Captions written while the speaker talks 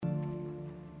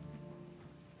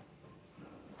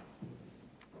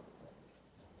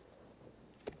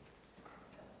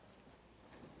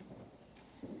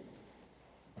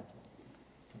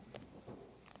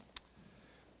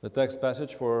The text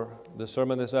passage for the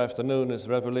sermon this afternoon is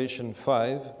Revelation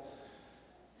 5,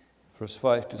 verse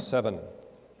 5 to 7.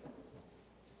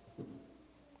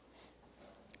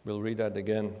 We'll read that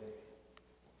again.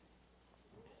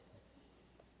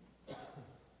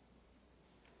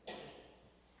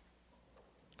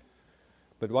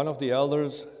 But one of the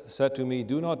elders said to me,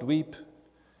 "Do not weep.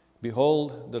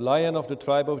 Behold, the Lion of the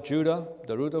tribe of Judah,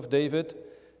 the Root of David,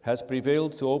 has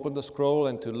prevailed to open the scroll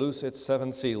and to loose its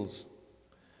 7 seals."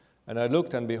 And I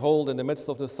looked, and behold, in the midst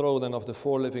of the throne and of the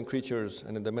 4 living creatures,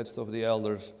 and in the midst of the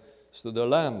elders, stood a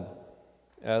lamb,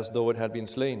 as though it had been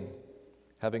slain,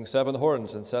 having 7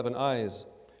 horns and 7 eyes,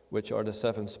 which are the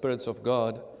 7 spirits of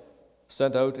God,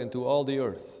 sent out into all the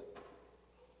earth.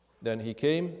 Then he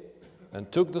came and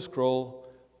took the scroll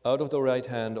out of the right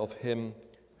hand of him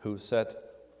who sat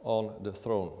on the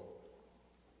throne.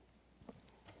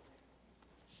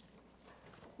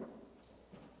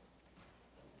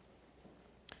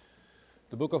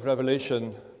 The book of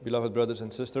Revelation, beloved brothers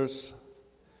and sisters,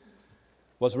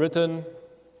 was written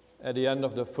at the end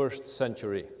of the 1st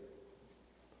century.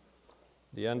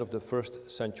 The end of the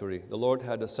 1st century. The Lord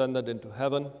had ascended into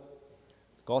heaven. The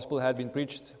gospel had been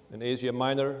preached in Asia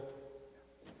Minor,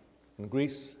 in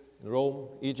Greece, in Rome,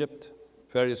 Egypt,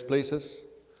 various places.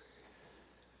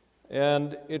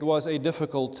 And it was a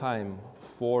difficult time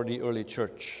for the early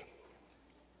church.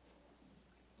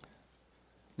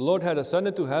 The Lord had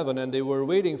ascended to heaven, and they were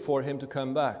waiting for him to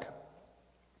come back.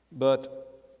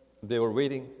 But they were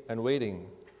waiting and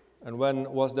waiting. And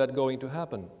when was that going to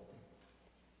happen?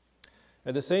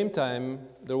 At the same time,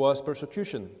 there was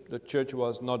persecution. The church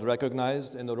was not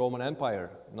recognized in the Roman Empire,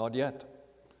 not yet.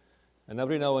 And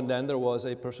every now and then there was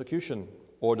a persecution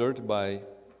ordered by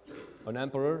an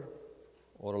emperor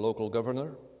or a local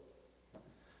governor.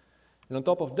 And on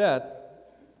top of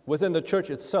that, within the church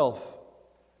itself,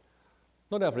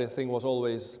 not everything was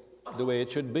always the way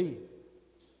it should be.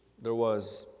 There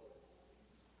was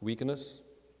weakness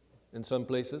in some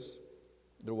places.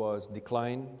 There was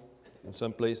decline in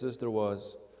some places. There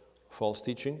was false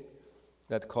teaching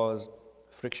that caused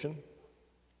friction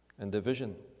and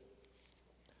division.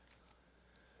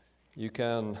 You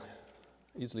can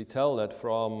easily tell that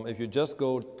from, if you just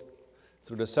go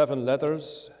through the 7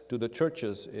 letters to the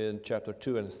churches in chapter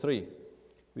 2 and 3.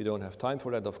 We don't have time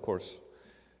for that, of course.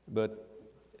 But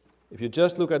if you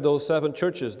just look at those 7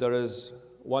 churches, there is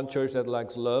one church that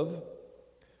lacks love.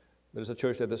 There is a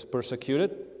church that is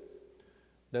persecuted.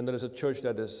 Then there is a church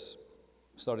that is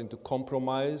starting to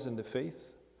compromise in the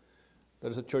faith.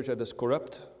 There is a church that is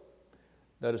corrupt.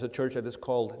 There is a church that is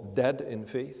called dead in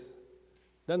faith.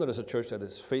 Then there is a church that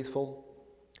is faithful.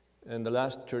 And the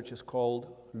last church is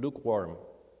called lukewarm.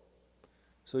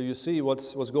 So you see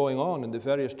what's going on in the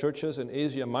various churches in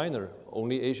Asia Minor,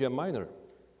 only Asia Minor.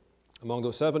 Among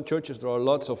those 7 churches, there are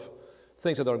lots of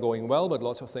things that are going well, but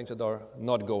lots of things that are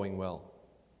not going well.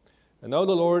 And now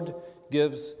the Lord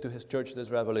gives to his church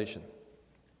this revelation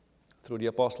through the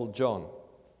Apostle John.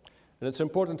 And it's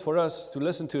important for us to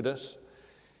listen to this,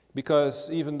 because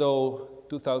even though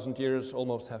 2,000 years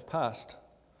almost have passed,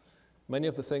 many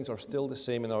of the things are still the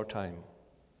same in our time.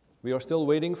 We are still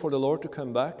waiting for the Lord to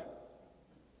come back.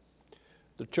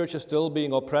 The church is still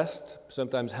being oppressed,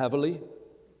 sometimes heavily,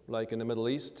 like in the Middle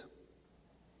East,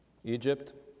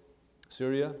 Egypt,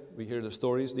 Syria. We hear the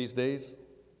stories these days.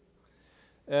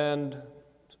 And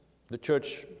the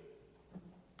church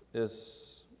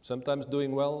is sometimes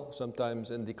doing well, sometimes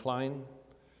in decline.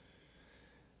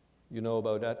 You know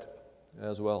about that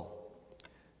as well.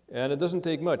 And it doesn't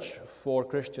take much for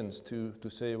Christians to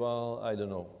say, well, I don't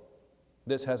know.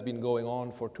 This has been going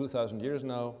on for 2,000 years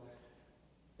now.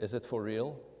 Is it for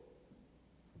real?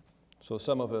 So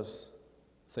some of us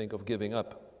think of giving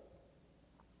up.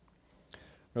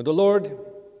 Now the Lord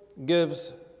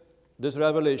gives this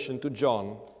revelation to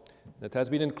John that has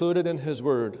been included in his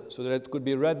word so that it could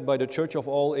be read by the church of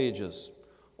all ages,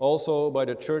 also by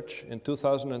the church in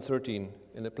 2013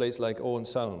 in a place like Owen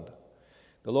Sound.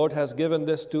 The Lord has given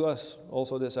this to us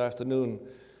also this afternoon,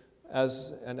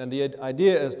 and the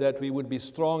idea is that we would be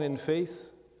strong in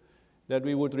faith, that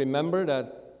we would remember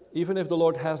that even if the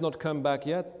Lord has not come back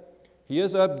yet, he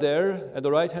is up there at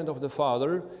the right hand of the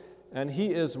Father, and he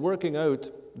is working out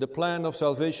the plan of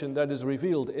salvation that is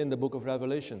revealed in the book of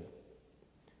Revelation.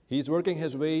 He's working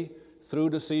his way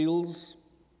through the seals,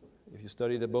 if you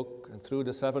study the book, and through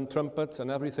the 7 trumpets and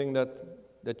everything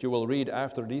that you will read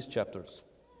after these chapters.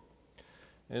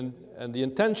 And the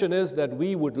intention is that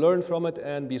we would learn from it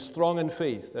and be strong in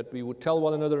faith, that we would tell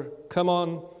one another, come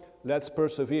on, let's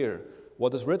persevere.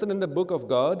 What is written in the book of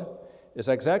God is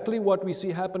exactly what we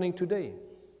see happening today.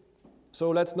 So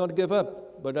let's not give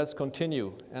up, but let's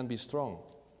continue and be strong.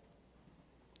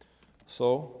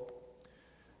 So,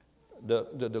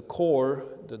 the core,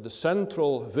 the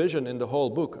central vision in the whole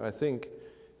book, I think,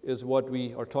 is what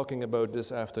we are talking about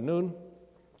this afternoon,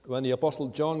 when the Apostle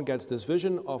John gets this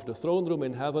vision of the throne room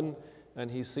in heaven,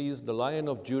 and he sees the Lion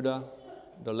of Judah,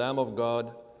 the Lamb of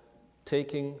God,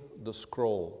 taking the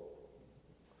scroll.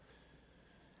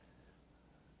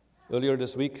 Earlier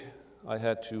this week, I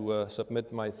had to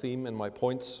submit my theme and my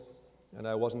points, and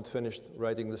I wasn't finished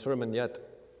writing the sermon yet.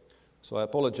 So I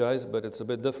apologize, but it's a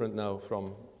bit different now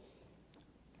from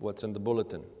what's in the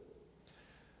bulletin.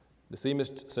 The theme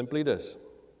is simply this: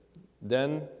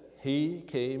 then he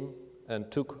came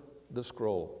and took the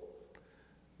scroll.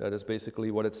 That is basically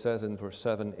what it says in verse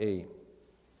 7a.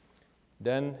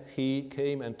 Then he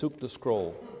came and took the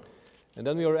scroll. And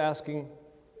then we are asking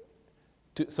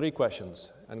three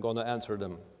questions. I'm going to answer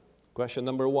them. Question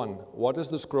number 1, what is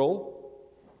the scroll?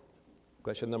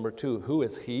 Question number 2, who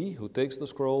is he who takes the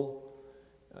scroll?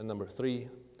 And number 3,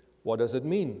 what does it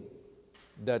mean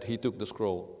that he took the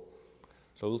scroll?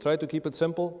 So we'll try to keep it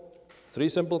simple. 3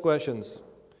 simple questions.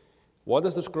 What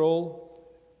is the scroll?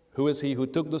 Who is he who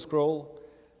took the scroll?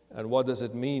 And what does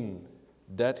it mean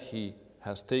that he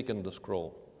has taken the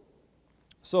scroll?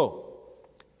 So,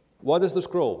 what is the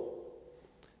scroll?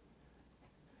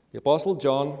 The Apostle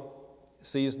John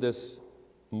sees this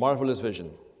marvelous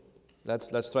vision.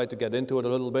 Let's try to get into it a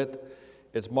little bit.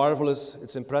 It's marvelous,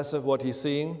 it's impressive what he's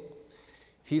seeing.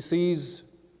 He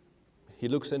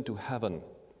looks into heaven,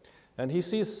 and he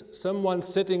sees someone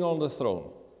sitting on the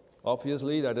throne.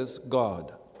 Obviously, that is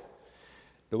God.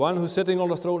 The one who's sitting on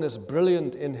the throne is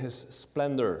brilliant in his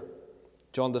splendor.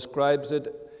 John describes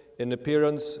it in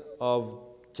appearance of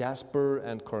jasper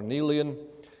and cornelian,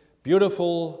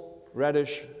 beautiful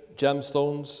reddish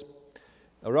gemstones.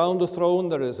 Around the throne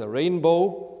there is a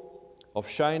rainbow of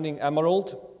shining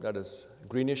emerald, that is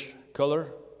greenish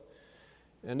color.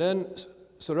 And then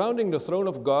surrounding the throne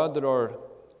of God there are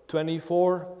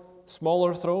 24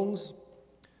 smaller thrones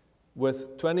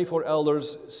with 24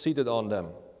 elders seated on them.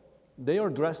 They are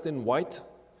dressed in white,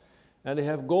 and they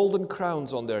have golden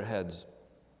crowns on their heads.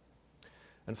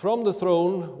 And from the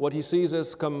throne, what he sees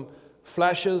is come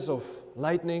flashes of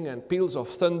lightning and peals of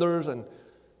thunders, and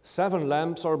 7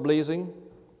 lamps are blazing.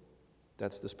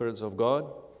 That's the spirits of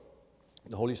God,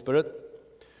 the Holy Spirit.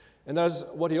 And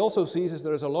what he also sees is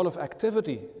there's a lot of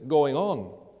activity going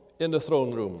on in the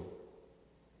throne room.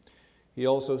 He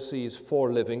also sees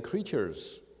 4 living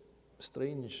creatures,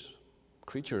 strange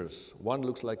creatures. One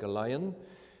looks like a lion,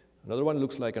 another one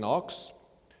looks like an ox,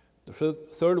 the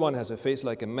third one has a face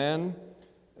like a man,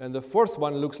 and the fourth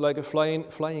one looks like a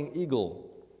flying eagle.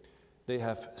 They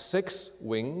have 6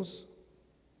 wings,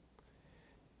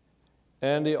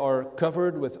 and they are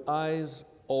covered with eyes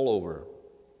all over.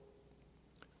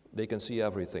 They can see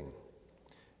everything.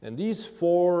 And these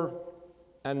 4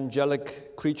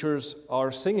 angelic creatures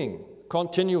are singing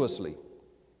continuously.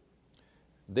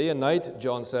 Day and night,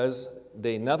 John says,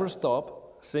 they never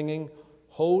stop singing,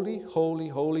 "Holy, holy,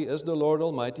 holy is the Lord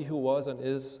Almighty, who was and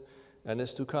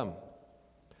is to come."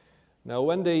 Now,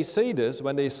 when they say this,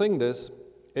 when they sing this,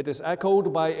 it is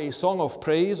echoed by a song of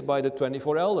praise by the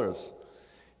 24 elders.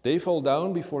 They fall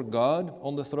down before God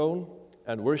on the throne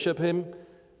and worship him,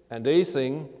 and they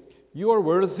sing, "You are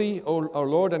worthy, O our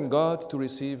Lord and God, to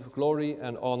receive glory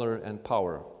and honor and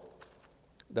power."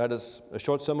 That is a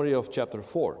short summary of chapter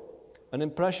 4. An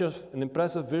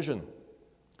impressive vision.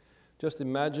 Just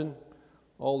imagine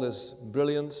all this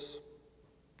brilliance,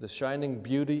 this shining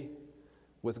beauty,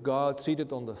 with God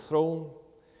seated on the throne,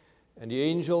 and the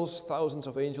angels, thousands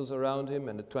of angels around him,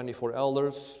 and the 24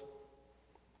 elders,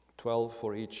 12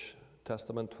 for each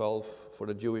testament, 12 for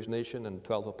the Jewish nation, and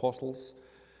 12 apostles,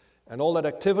 and all that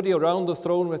activity around the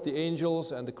throne with the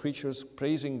angels and the creatures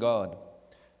praising God,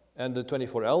 and the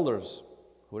 24 elders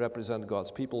who represent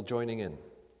God's people joining in.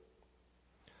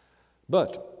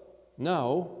 But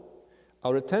now,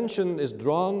 our attention is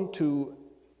drawn to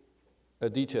a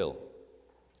detail.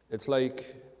 It's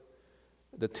like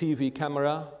the TV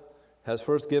camera has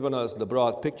first given us the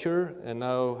broad picture, and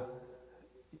now,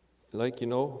 like you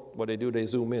know, what they do, they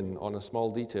zoom in on a small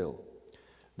detail.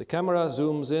 The camera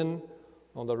zooms in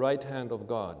on the right hand of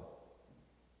God.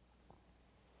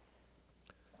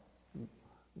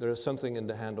 There is something in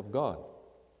the hand of God,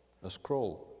 a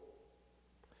scroll.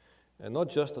 And not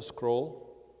just a scroll,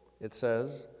 it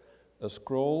says, a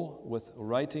scroll with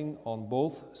writing on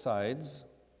both sides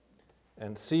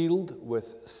and sealed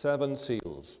with 7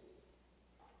 seals.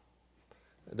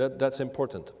 That's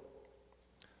important.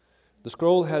 The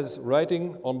scroll has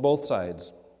writing on both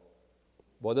sides.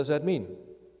 What does that mean?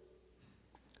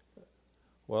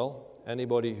 Well,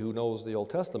 anybody who knows the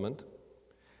Old Testament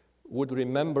would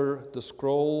remember the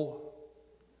scroll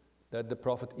that the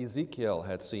prophet Ezekiel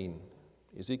had seen,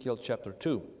 Ezekiel chapter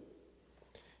 2.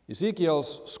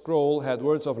 Ezekiel's scroll had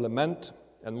words of lament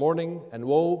and mourning and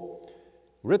woe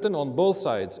written on both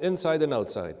sides, inside and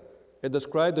outside. It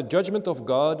described the judgment of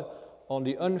God on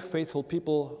the unfaithful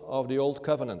people of the Old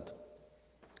Covenant.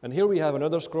 And here we have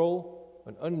another scroll,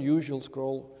 an unusual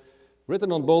scroll,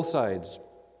 written on both sides.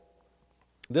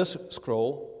 This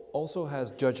scroll also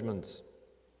has judgments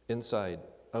inside,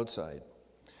 outside.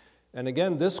 And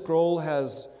again, this scroll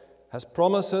has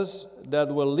promises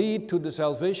that will lead to the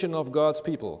salvation of God's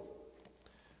people.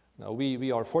 Now,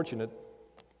 we are fortunate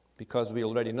because we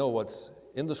already know what's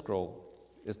in the scroll.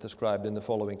 It's described in the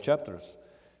following chapters.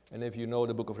 And if you know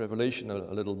the book of Revelation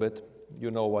a little bit, you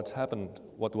know what's happened,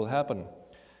 what will happen.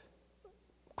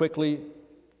 Quickly,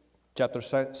 chapter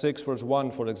 6, verse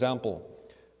 1, for example.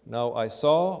 Now I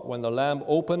saw when the Lamb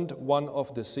opened one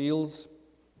of the seals,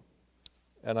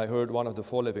 and I heard one of the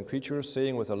four living creatures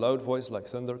saying with a loud voice like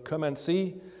thunder, "Come and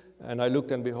see." And I looked,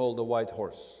 and behold, a white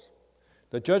horse.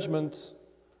 The judgments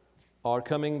are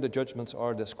coming, the judgments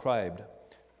are described.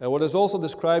 And what is also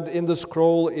described in the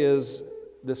scroll is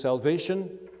the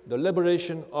salvation, the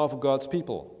liberation of God's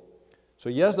people. So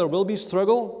yes, there will be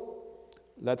struggle.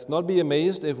 Let's not be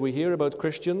amazed if we hear about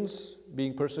Christians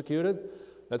being persecuted.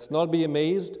 Let's not be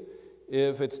amazed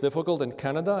if it's difficult in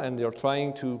Canada and they're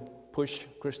trying to push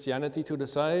Christianity to the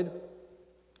side.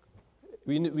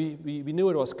 We knew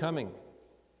it was coming.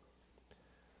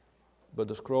 But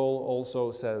the scroll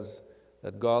also says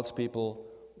that God's people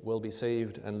will be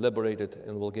saved and liberated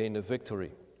and will gain a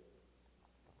victory.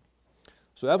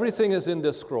 So everything is in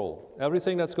this scroll,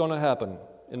 everything that's going to happen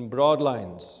in broad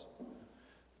lines.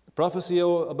 The prophecy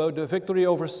about the victory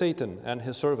over Satan and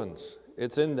his servants,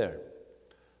 it's in there.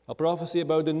 A prophecy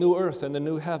about the new earth and the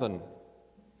new heaven.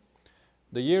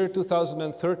 The year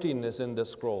 2013 is in this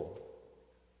scroll.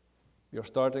 You're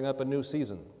starting up a new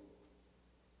season.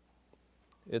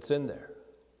 It's in there.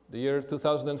 The year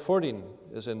 2014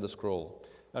 is in the scroll.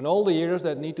 And all the years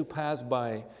that need to pass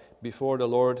by before the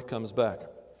Lord comes back.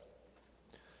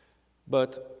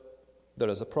 But there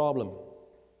is a problem.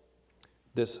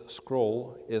 This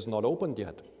scroll is not opened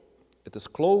yet. It is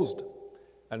closed,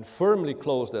 and firmly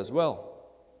closed as well.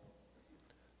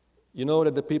 You know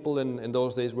that the people in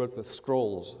those days worked with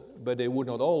scrolls, but they would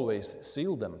not always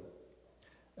seal them.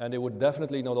 And they would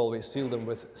definitely not always seal them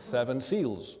with 7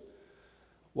 seals.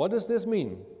 What does this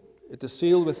mean? It is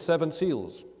sealed with 7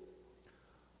 seals.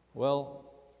 Well,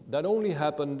 that only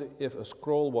happened if a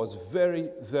scroll was very,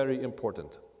 very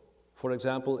important. For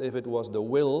example, if it was the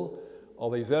will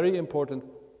of a very important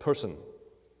person,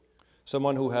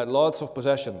 someone who had lots of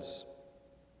possessions.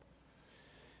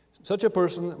 Such a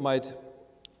person might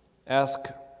ask,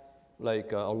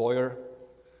 like a lawyer,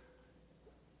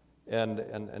 and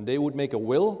they would make a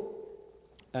will,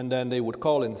 and then they would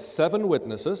call in 7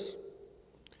 witnesses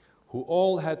who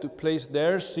all had to place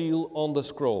their seal on the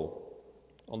scroll,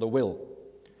 on the will.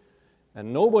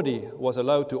 And nobody was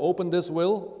allowed to open this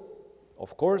will,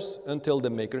 of course, until the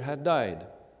maker had died.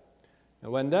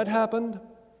 And when that happened,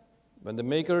 when the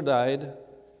maker died,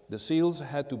 the seals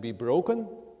had to be broken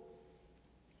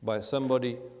by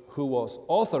somebody who was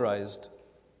authorized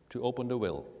to open the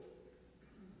will.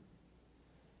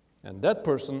 And that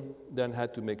person then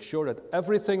had to make sure that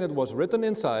everything that was written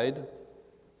inside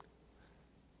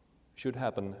should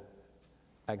happen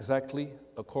exactly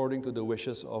according to the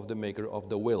wishes of the maker of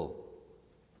the will.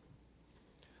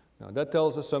 Now that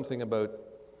tells us something about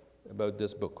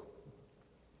this book,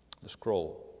 the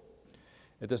scroll.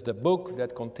 It is the book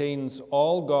that contains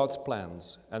all God's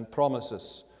plans and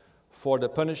promises for the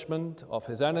punishment of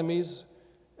his enemies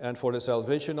and for the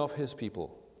salvation of his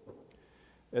people.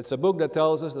 It's a book that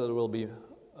tells us that there will be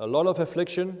a lot of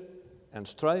affliction and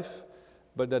strife,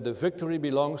 but that the victory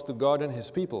belongs to God and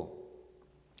his people.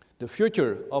 The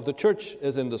future of the church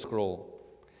is in the scroll.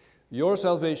 Your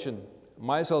salvation,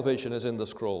 my salvation is in the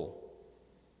scroll.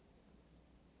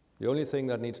 The only thing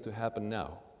that needs to happen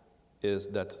now is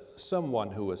that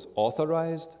someone who is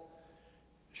authorized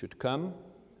should come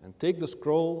and take the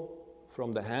scroll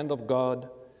from the hand of God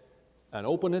and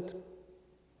open it,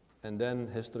 and then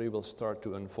history will start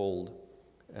to unfold,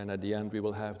 and at the end we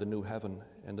will have the new heaven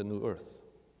and the new earth.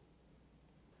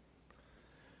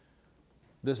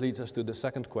 This leads us to the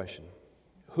second question.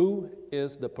 Who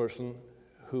is the person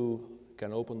who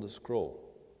can open the scroll?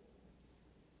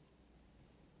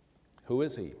 Who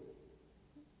is he?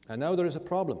 And now there is a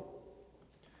problem.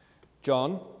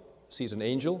 John sees an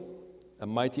angel, a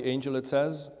mighty angel it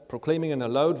says, proclaiming in a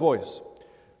loud voice,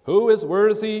 "Who is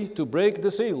worthy to break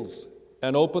the seals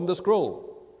and open the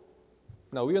scroll?"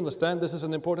 Now we understand this is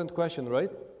an important question,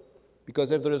 right?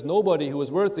 Because if there is nobody who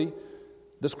is worthy,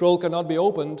 the scroll cannot be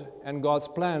opened and God's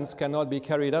plans cannot be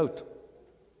carried out.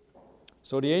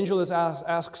 So the angel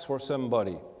asks for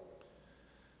somebody.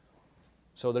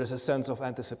 So there is a sense of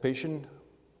anticipation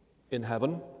in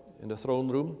heaven, in the throne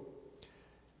room.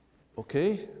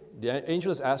 Okay, the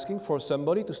angel is asking for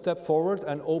somebody to step forward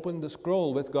and open the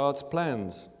scroll with God's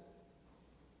plans.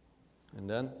 And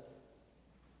then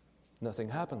nothing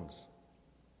happens.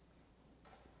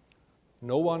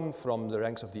 No one from the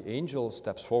ranks of the angels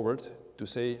steps forward to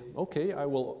say, okay, I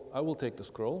will take the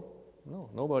scroll. No,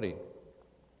 nobody.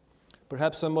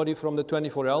 Perhaps somebody from the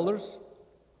 24 elders?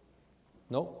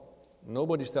 No,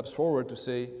 nobody steps forward to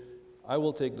say, I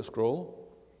will take the scroll.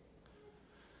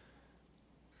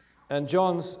 And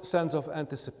John's sense of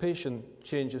anticipation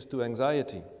changes to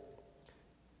anxiety.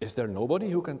 Is there nobody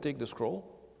who can take the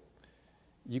scroll?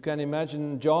 You can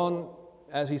imagine John,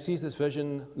 as he sees this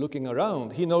vision, looking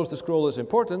around. He knows the scroll is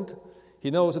important.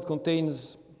 He knows it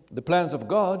contains the plans of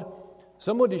God.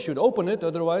 Somebody should open it,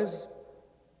 otherwise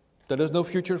there is no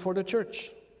future for the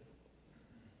church.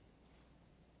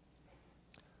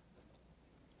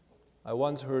 I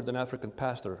once heard an African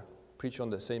pastor preach on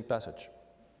the same passage,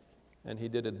 and he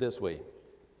did it this way.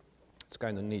 It's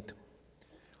kind of neat.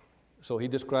 So he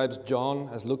describes John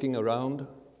as looking around,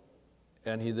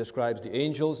 and he describes the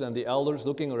angels and the elders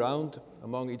looking around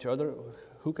among each other.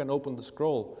 Who can open the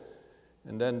scroll?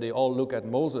 And then they all look at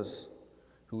Moses,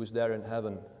 who is there in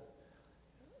heaven.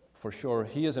 For sure,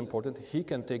 he is important. He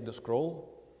can take the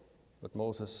scroll. But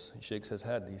Moses shakes his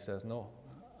head. He says, no,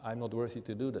 I'm not worthy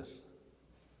to do this.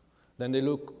 Then they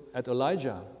look at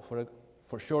Elijah.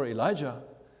 For sure, Elijah,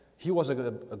 he was a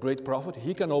great prophet.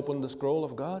 He can open the scroll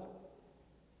of God.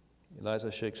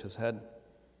 Elijah shakes his head.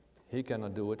 He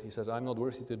cannot do it. He says, I'm not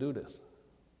worthy to do this.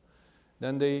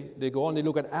 Then they go on, they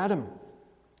look at Adam.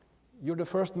 You're the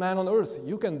first man on earth.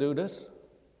 You can do this.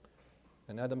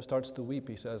 And Adam starts to weep.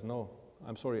 He says, no,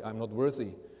 I'm sorry, I'm not worthy.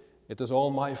 It is all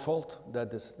my fault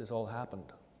that this all happened.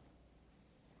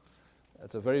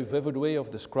 That's a very vivid way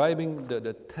of describing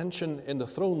the tension in the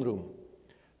throne room.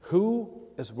 Who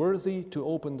is worthy to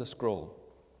open the scroll?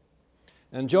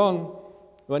 And John,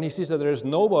 when he sees that there is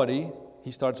nobody,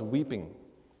 he starts weeping.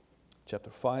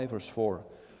 Chapter 5, verse 4.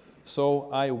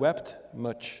 So I wept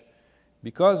much,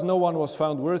 because no one was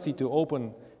found worthy to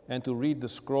open and to read the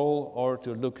scroll or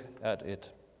to look at it.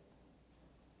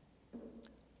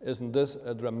 Isn't this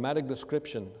a dramatic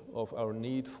description of our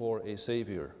need for a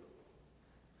Savior?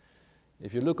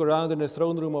 If you look around in the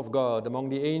throne room of God, among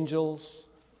the angels,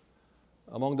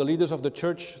 among the leaders of the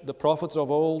church, the prophets of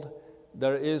old,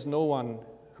 there is no one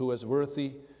who is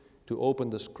worthy to open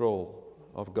the scroll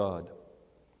of God.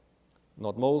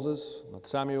 Not Moses, not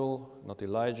Samuel, not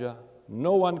Elijah.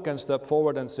 No one can step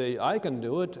forward and say, I can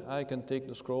do it, I can take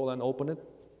the scroll and open it.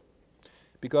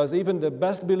 Because even the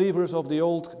best believers of the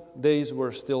old days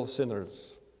were still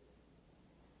sinners.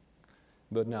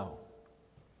 But now,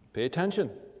 pay attention.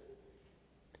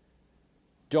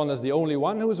 John is the only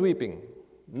one who is weeping.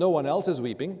 No one else is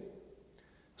weeping.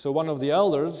 So one of the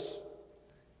elders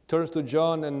turns to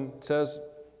John and says,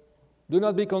 do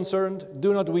not be concerned,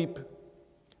 do not weep.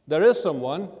 There is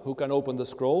someone who can open the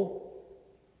scroll.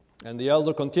 And the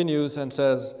elder continues and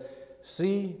says,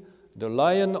 see, the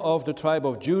Lion of the tribe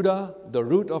of Judah, the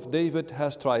Root of David,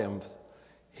 has triumphed.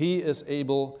 He is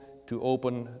able to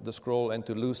open the scroll and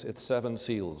to loose its 7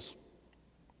 seals.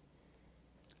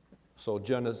 So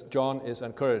John is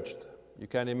encouraged. You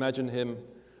can imagine him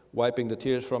wiping the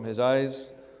tears from his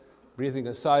eyes, breathing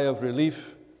a sigh of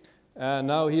relief, and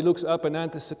now he looks up in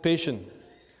anticipation.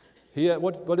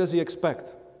 What does he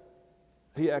expect?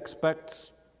 He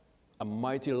expects a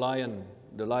mighty lion,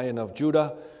 the Lion of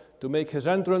Judah, to make his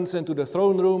entrance into the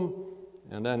throne room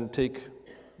and then take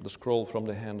the scroll from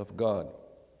the hand of God.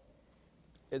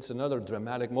 It's another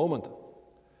dramatic moment.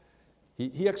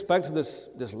 He expects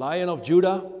this Lion of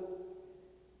Judah,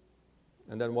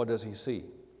 and then what does he see?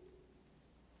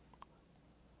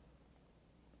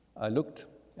 I looked,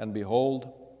 and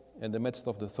behold, in the midst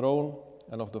of the throne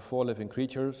and of the 4 living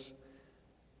creatures,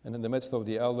 and in the midst of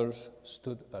the elders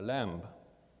stood a lamb,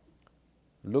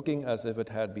 looking as if it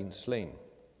had been slain.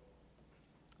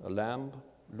 A lamb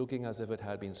looking as if it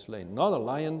had been slain. Not a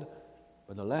lion,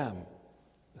 but a lamb.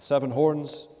 7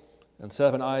 horns and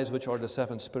 7 eyes, which are the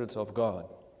 7 spirits of God.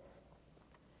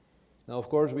 Now, of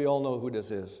course, we all know who this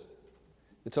is.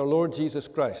 It's our Lord Jesus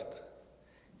Christ.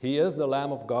 He is the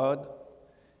Lamb of God.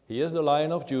 He is the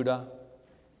Lion of Judah.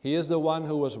 He is the one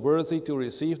who was worthy to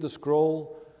receive the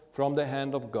scroll from the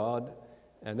hand of God,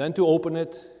 and then to open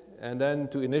it, and then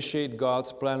to initiate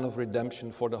God's plan of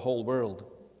redemption for the whole world.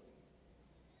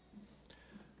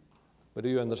 But do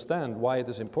you understand why it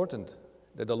is important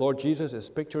that the Lord Jesus is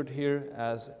pictured here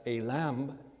as a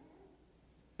lamb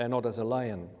and not as a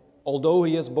lion, although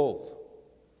he is both?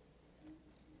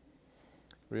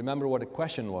 Remember what the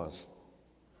question was.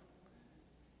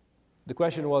 The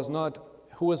question was not,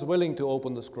 who is willing to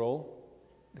open the scroll?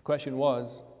 The question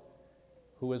was,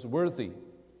 who is worthy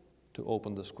to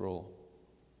open the scroll?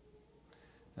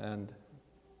 And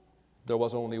there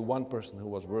was only one person who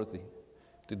was worthy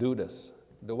to do this.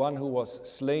 The one who was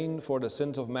slain for the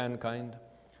sins of mankind,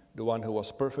 the one who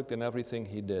was perfect in everything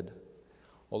he did.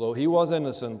 Although he was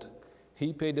innocent,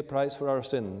 he paid the price for our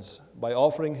sins by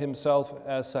offering himself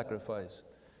as sacrifice,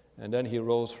 and then he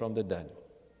rose from the dead.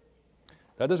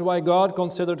 That is why God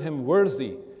considered him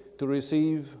worthy to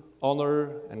receive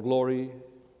honor and glory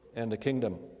and the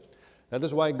kingdom. That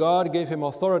is why God gave him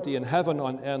authority in heaven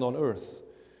and on earth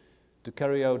to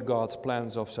carry out God's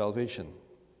plans of salvation.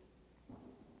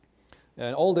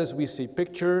 And all this we see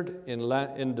pictured in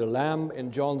the lamb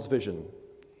in John's vision.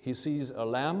 He sees a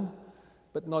lamb,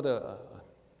 but not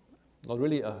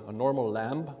really a normal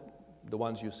lamb, the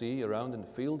ones you see around in the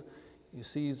field. He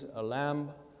sees a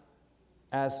lamb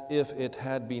as if it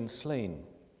had been slain.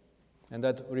 And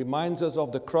that reminds us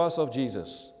of the cross of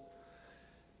Jesus.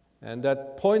 And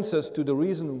that points us to the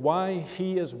reason why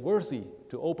he is worthy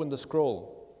to open the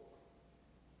scroll.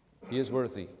 He is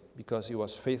worthy because he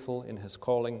was faithful in his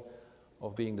calling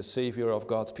of being the Savior of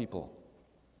God's people.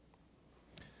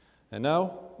 And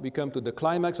now we come to the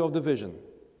climax of the vision.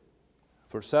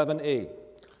 Verse 7a.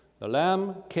 The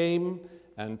Lamb came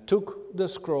and took the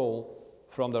scroll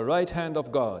from the right hand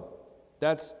of God.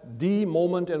 That's the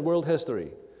moment in world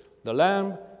history. The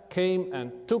Lamb came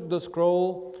and took the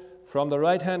scroll from the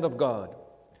right hand of God.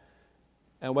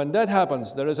 And when that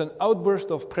happens, there is an outburst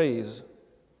of praise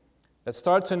that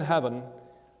starts in heaven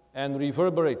and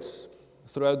reverberates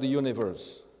throughout the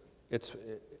universe. It's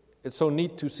so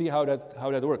neat to see how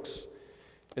that works.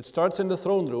 It starts in the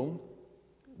throne room,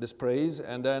 this praise,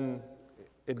 and then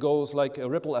it goes like a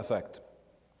ripple effect.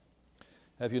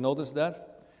 Have you noticed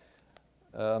that?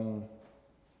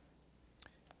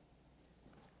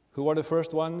 Who are the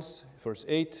first ones? Verse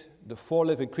 8, the 4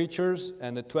 living creatures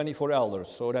and the 24 elders.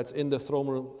 So that's in the throne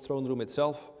room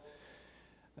itself.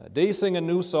 They sing a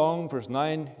new song, verse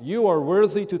 9, you are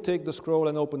worthy to take the scroll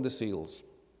and open the seals.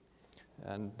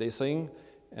 And they sing,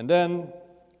 and then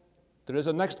there is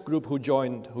a next group who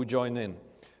join in.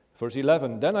 Verse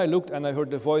 11, then I looked and I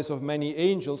heard the voice of many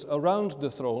angels around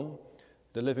the throne,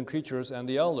 the living creatures and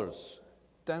the elders.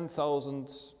 10,000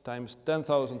 times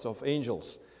 10,000s of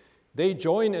angels. They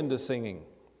join in the singing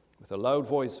with a loud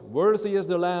voice, worthy is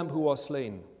the Lamb who was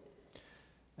slain.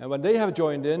 And when they have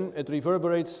joined in, it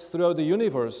reverberates throughout the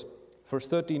universe. Verse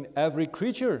 13, every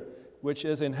creature which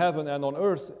is in heaven and on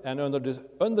earth and under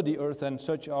the earth and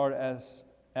such are as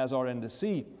are in the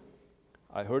sea.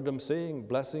 I heard them saying,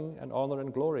 blessing and honor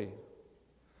and glory.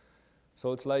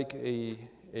 So it's like a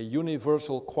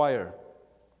universal choir.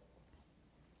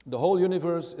 The whole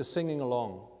universe is singing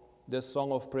along this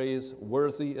song of praise,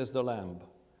 worthy is the Lamb.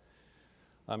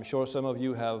 I'm sure some of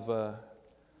you have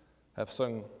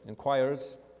sung in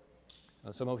choirs,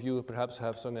 and some of you perhaps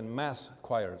have sung in mass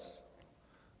choirs.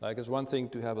 Like it's one thing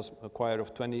to have a choir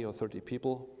of 20 or 30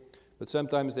 people, but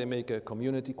sometimes they make a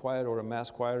community choir or a mass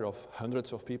choir of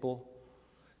hundreds of people.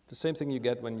 It's the same thing you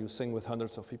get when you sing with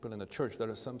hundreds of people in a church. There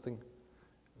is something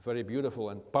very beautiful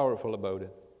and powerful about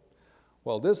it.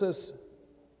 Well, this is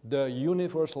the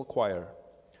universal choir.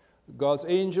 God's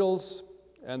angels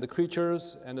and the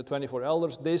creatures and the 24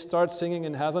 elders, they start singing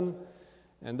in heaven,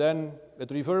 and then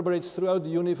it reverberates throughout the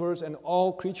universe and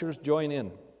all creatures join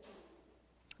in.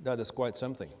 That is quite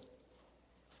something.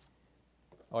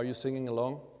 Are you singing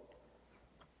along?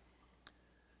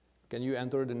 Can you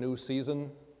enter the new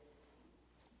season,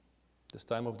 this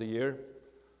time of the year,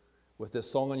 with this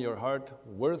song in your heart,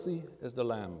 worthy is the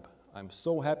Lamb. I'm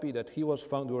so happy that he was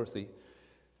found worthy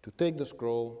to take the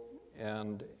scroll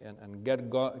and get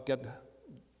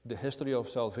the history of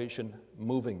salvation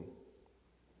moving.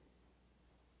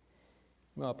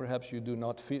 Well, perhaps you do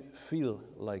not feel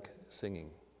like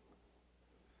singing.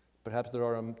 Perhaps there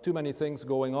are too many things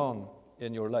going on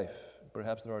in your life.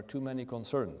 Perhaps there are too many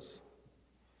concerns.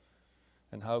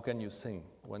 And how can you sing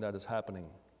when that is happening?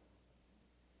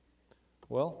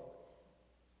 Well,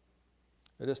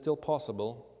 it is still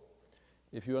possible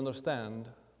if you understand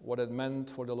what it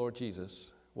meant for the Lord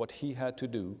Jesus, what he had to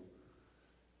do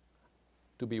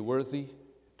to be worthy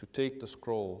to take the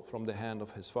scroll from the hand of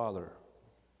his Father.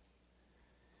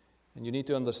 And you need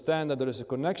to understand that there is a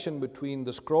connection between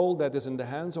the scroll that is in the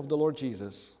hands of the Lord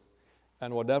Jesus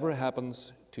and whatever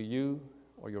happens to you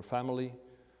or your family,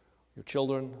 your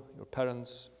children, your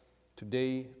parents,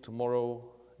 today, tomorrow,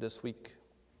 this week,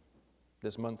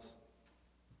 this month,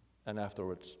 and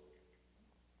afterwards.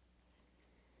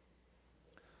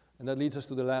 And that leads us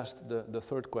to the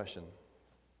third question.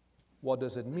 What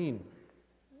does it mean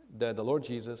that the Lord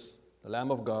Jesus, the Lamb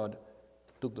of God,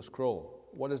 took the scroll?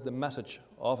 What is the message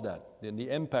of that, and the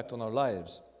impact on our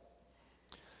lives?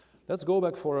 Let's go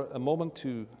back for a moment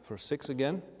to verse 6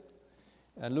 again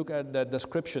and look at that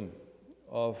description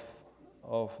of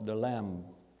the Lamb.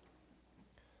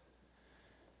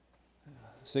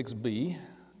 6b,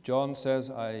 John says,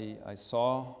 I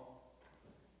saw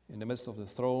in the midst of the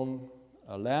throne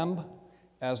a lamb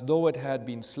as though it had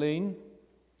been slain,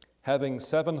 having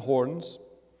 7 horns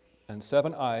and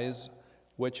 7 eyes,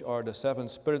 which are the 7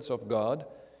 spirits of God,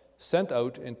 sent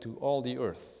out into all the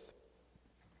earth.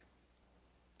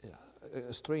 Yeah,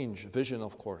 a strange vision,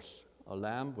 of course. A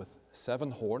lamb with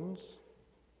 7 horns,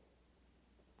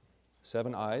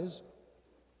 7 eyes.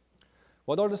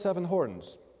 What are the 7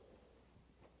 horns?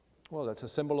 Well, that's a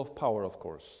symbol of power, of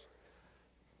course.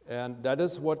 And that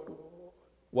is what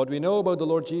we know about the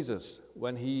Lord Jesus.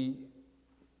 When he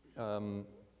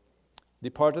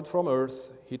departed from earth,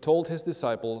 he told his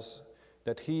disciples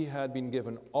that he had been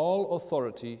given all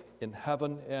authority in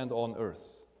heaven and on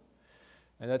earth,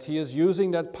 and that he is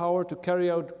using that power to carry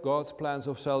out God's plans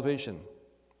of salvation.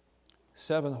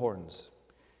 7 horns.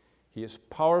 He is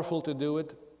powerful to do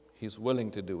it. He's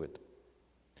willing to do it.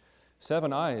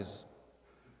 7 eyes,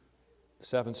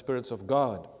 7 spirits of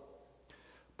God,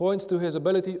 points to his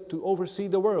ability to oversee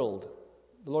the world.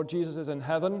 The Lord Jesus is in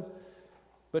heaven,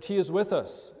 but he is with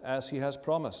us as he has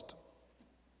promised.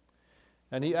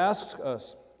 And he asks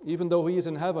us, even though he is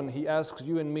in heaven, he asks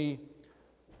you and me,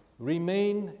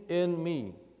 remain in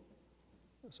me.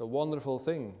 It's a wonderful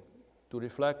thing to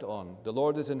reflect on. The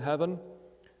Lord is in heaven.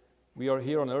 We are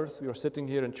here on earth. We are sitting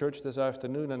here in church this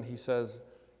afternoon, and he says,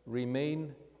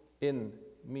 remain in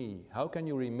me. How can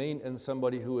you remain in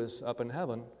somebody who is up in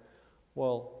heaven?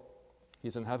 Well,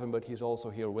 he's in heaven, but he's also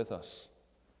here with us.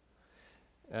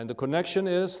 And the connection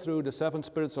is through the 7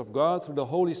 spirits of God, through the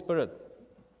Holy Spirit.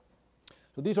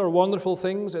 So these are wonderful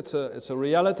things. It's a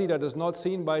reality that is not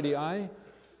seen by the eye,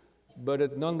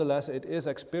 but nonetheless it is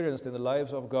experienced in the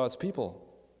lives of God's people,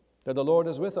 that the Lord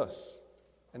is with us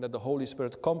and that the Holy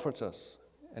Spirit comforts us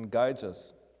and guides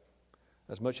us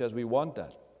as much as we want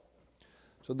that.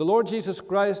 So the Lord Jesus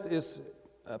Christ is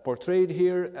portrayed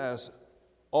here as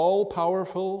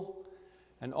all-powerful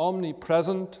and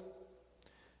omnipresent,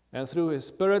 and through his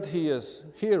Spirit he is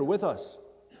here with us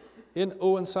in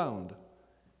Owen Sound,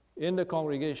 in the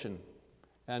congregation,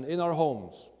 and in our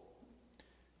homes.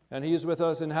 And he is with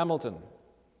us in Hamilton,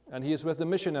 and he is with the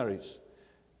missionaries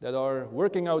that are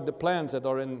working out the plans that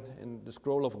are in the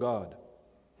scroll of God.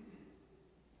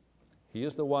 He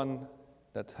is the one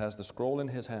that has the scroll in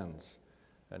his hands,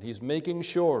 and he's making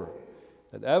sure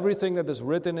that everything that is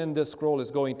written in this scroll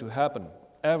is going to happen,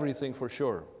 everything for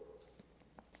sure.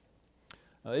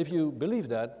 If you believe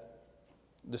that,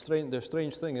 the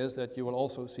strange thing is that you will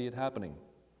also see it happening.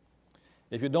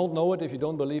 If you don't know it, if you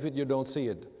don't believe it, you don't see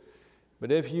it.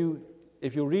 But if you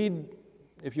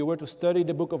were to study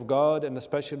the book of God, and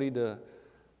especially the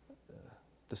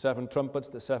 7 trumpets,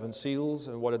 the 7 seals,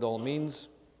 and what it all means,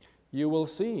 you will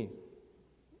see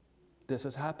this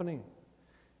is happening.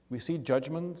 We see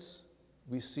judgments,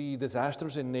 we see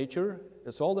disasters in nature.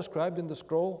 It's all described in the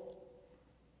scroll.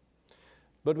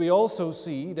 But we also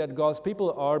see that God's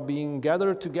people are being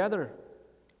gathered together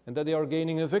and that they are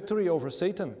gaining a victory over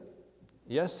Satan.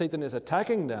 Yes, Satan is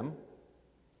attacking them,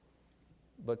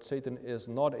 but Satan is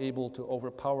not able to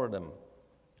overpower them.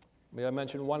 May I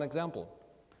mention one example?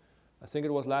 I think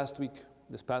it was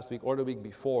this past week, or the week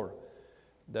before,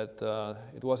 that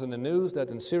it was in the news that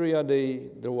in Syria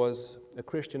there was a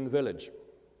Christian village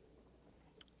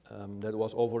that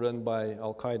was overrun by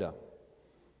Al-Qaeda.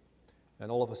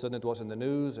 And all of a sudden it was in the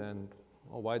news, and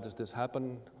why does this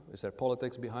happen? Is there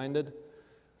politics behind it?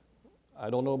 I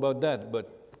don't know about that,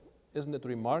 but isn't it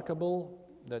remarkable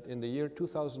that in the year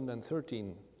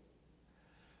 2013,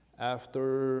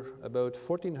 after about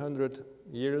 1400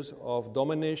 years of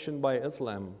domination by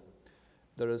Islam,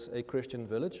 there is a Christian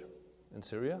village in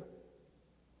Syria?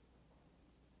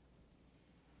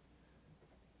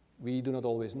 We do not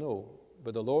always know,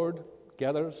 but the Lord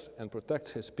gathers and protects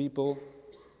his people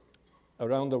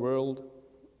around the world,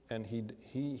 and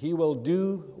he will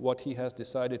do what he has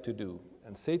decided to do.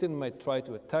 And Satan might try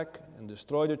to attack and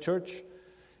destroy the church,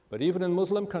 but even in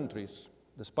Muslim countries,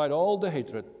 despite all the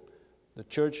hatred, the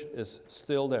church is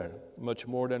still there, much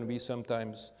more than we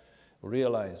sometimes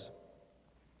realize.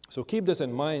 So keep this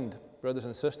in mind, brothers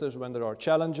and sisters, when there are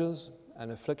challenges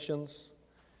and afflictions.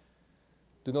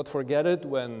 Do not forget it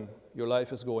when your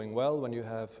life is going well, when you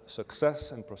have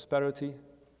success and prosperity.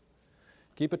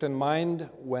 Keep it in mind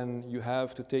when you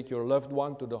have to take your loved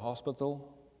one to the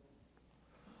hospital,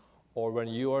 or when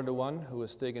you are the one who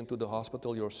is taken to the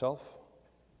hospital yourself.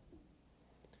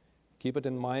 Keep it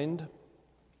in mind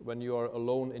when you are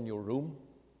alone in your room,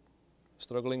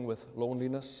 struggling with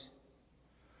loneliness.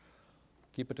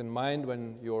 Keep it in mind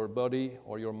when your body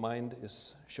or your mind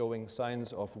is showing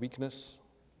signs of weakness.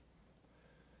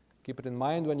 Keep it in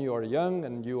mind when you are young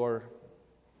and you are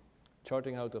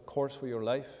charting out a course for your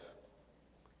life,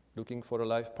 looking for a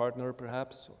life partner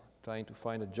perhaps, or trying to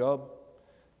find a job.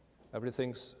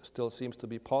 Everything still seems to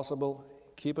be possible.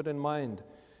 Keep it in mind.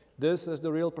 This is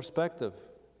the real perspective.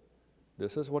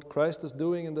 This is what Christ is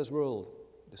doing in this world.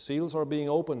 The seals are being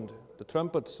opened. The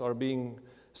trumpets are being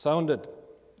sounded.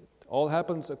 It all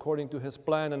happens according to His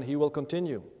plan, and He will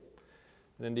continue.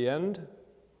 And in the end,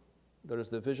 there is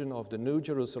the vision of the new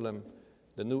Jerusalem,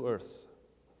 the new earth.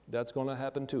 That's going to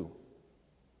happen too.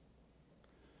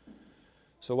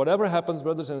 So whatever happens,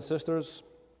 brothers and sisters,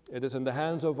 it is in the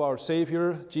hands of our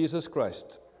Savior, Jesus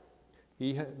Christ.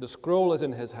 The scroll is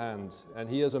in His hands, and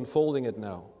He is unfolding it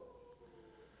now.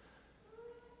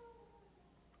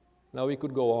 Now we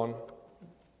could go on.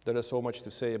 There is so much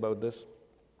to say about this.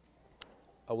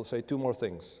 I will say two more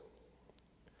things,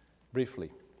 briefly.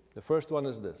 The first one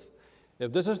is this.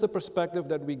 If this is the perspective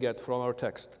that we get from our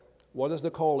text, what is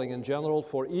the calling in general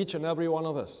for each and every one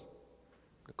of us?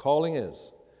 The calling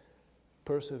is,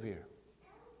 persevere.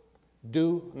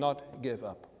 Do not give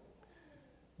up.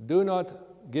 Do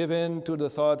not give in to the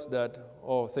thoughts that,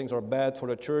 oh, things are bad for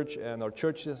the church and our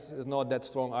church is not that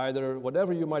strong either.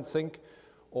 Whatever you might think,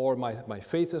 or my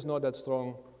faith is not that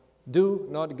strong. Do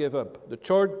not give up.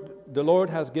 The Lord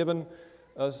has given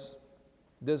us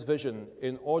this vision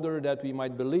in order that we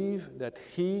might believe that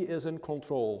He is in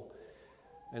control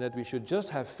and that we should just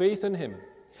have faith in Him.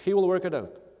 He will work it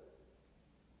out.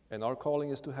 And our calling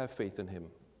is to have faith in Him.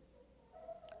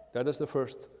 That is the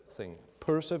first thing.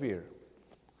 Persevere.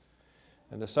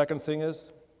 And the second thing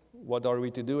is, what are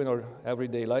we to do in our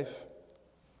everyday life?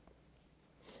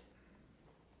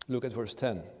 Look at verse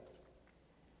 10.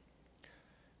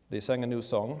 They sang a new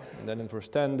song, and then in verse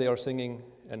 10 they are singing,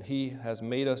 and He has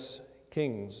made us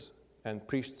kings and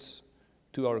priests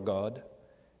to our God,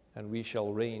 and we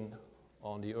shall reign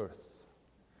on the earth.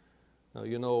 Now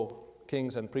you know,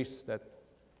 kings and priests, that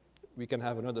we can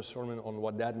have another sermon on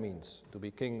what that means, to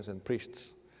be kings and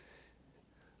priests.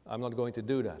 I'm not going to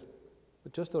do that.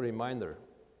 But just a reminder,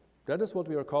 that is what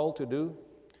we are called to do,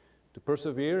 to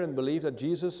persevere and believe that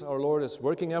Jesus, our Lord, is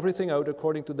working everything out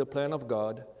according to the plan of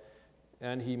God,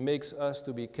 and He makes us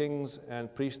to be kings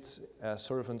and priests as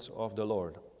servants of the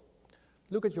Lord.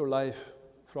 Look at your life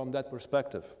from that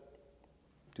perspective.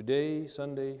 Today,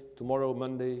 Sunday, tomorrow,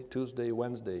 Monday, Tuesday,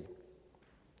 Wednesday.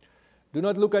 Do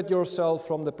not look at yourself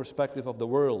from the perspective of the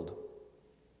world.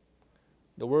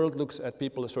 The world looks at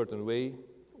people a certain way,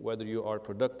 whether you are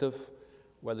productive,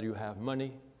 whether you have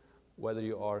money, whether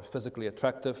you are physically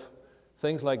attractive,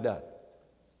 things like that.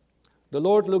 The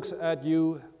Lord looks at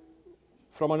you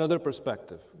from another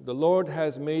perspective. The Lord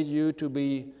has made you to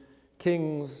be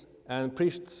kings and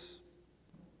priests.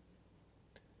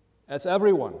 That's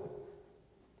everyone.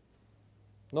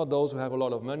 Not those who have a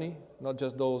lot of money, not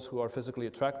just those who are physically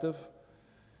attractive.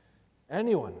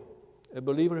 Anyone, a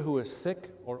believer who is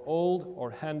sick or old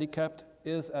or handicapped,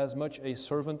 is as much a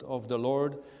servant of the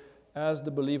Lord as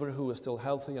the believer who is still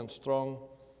healthy and strong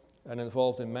and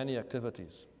involved in many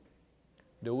activities.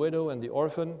 The widow and the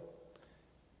orphan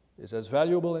is as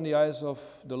valuable in the eyes of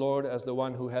the Lord as the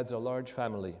one who heads a large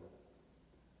family.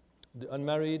 The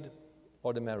unmarried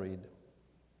or the married.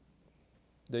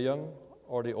 The young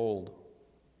or the old.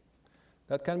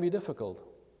 That can be difficult.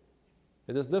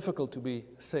 It is difficult to be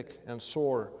sick and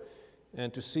sore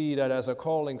and to see that as a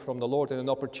calling from the Lord and an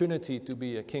opportunity to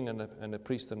be a king and a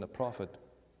priest and a prophet.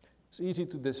 It's easy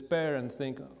to despair and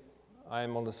think,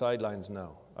 I'm on the sidelines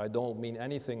now. I don't mean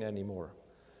anything anymore.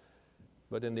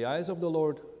 But in the eyes of the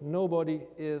Lord, nobody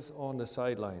is on the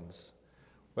sidelines.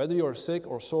 Whether you're sick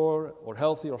or sore or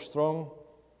healthy or strong,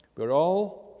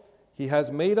 He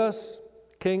has made us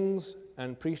kings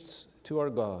and priests to our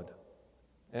God,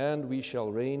 and we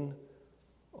shall reign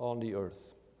on the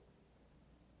earth.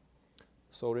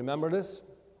 So remember this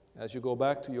as you go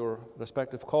back to your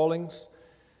respective callings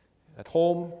at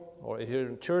home or here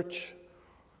in church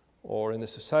or in the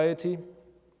society.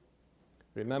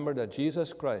 Remember that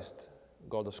Jesus Christ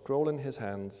got a scroll in His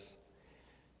hands.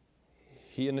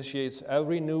 He initiates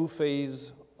every new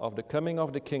phase of the coming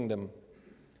of the kingdom,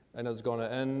 and it's going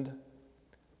to end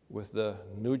with the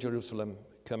New Jerusalem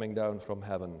coming down from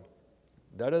heaven.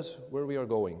 That is where we are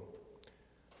going.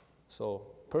 So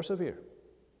persevere,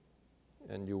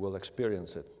 and you will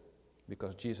experience it,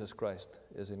 because Jesus Christ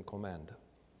is in command.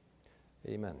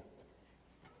 Amen.